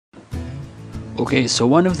Okay, so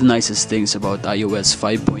one of the nicest things about iOS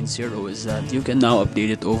 5.0 is that you can now update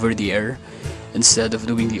it over the air instead of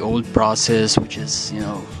doing the old process, which is,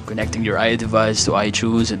 connecting your iDevice to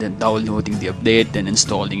iTunes and then downloading the update and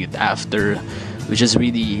installing it after, which is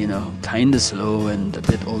really, kind of slow and a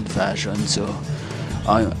bit old-fashioned. So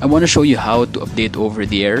I want to show you how to update over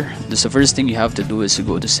the air. The first thing you have to do is to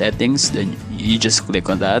go to settings, then you just click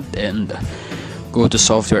on that and go to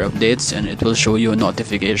software updates, and it will show you a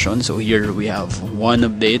notification. So here we have one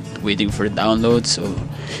update waiting for download, so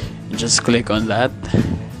you just click on that,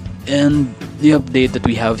 and the update that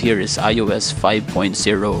we have here is iOS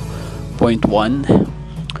 5.0.1,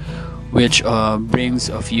 which brings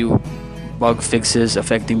a few bug fixes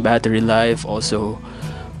affecting battery life, also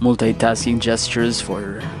multitasking gestures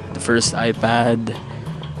for the first iPad,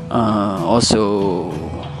 also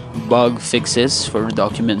bug fixes for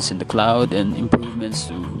documents in the cloud, and improvements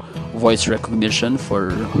to voice recognition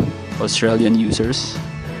for Australian users.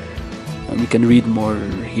 We can read more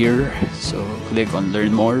here, so click on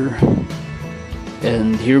learn more,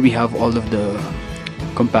 and here we have all of the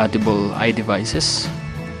compatible iDevices.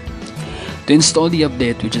 To install the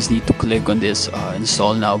update, we just need to click on this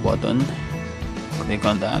install now button, click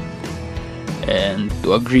on that, and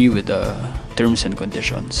to agree with the terms and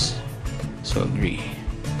conditions, so agree.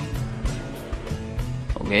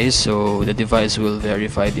 Okay, so the device will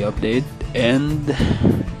verify the update and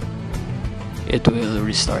it will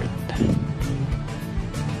restart.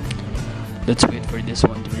 Let's wait for this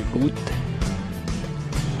one to reboot.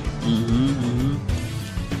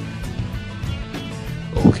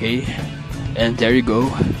 Okay, and there you go.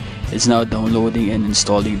 It's now downloading and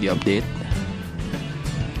installing the update.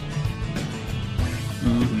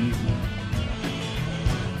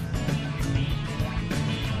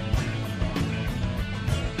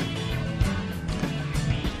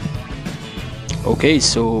 Okay,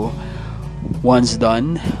 so once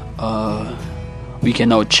done, we can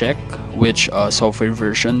now check which software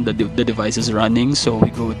version the device is running. So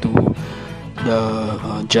we go to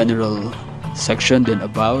the general section, then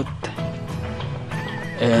about,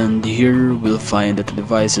 and here we'll find that the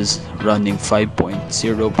device is running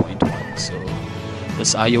 5.0.1. so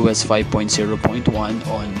that's iOS 5.0.1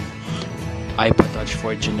 on iPod Touch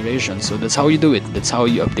 4th generation. So that's how you do it. That's how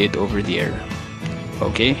you update over the air.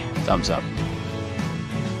 Okay, thumbs up.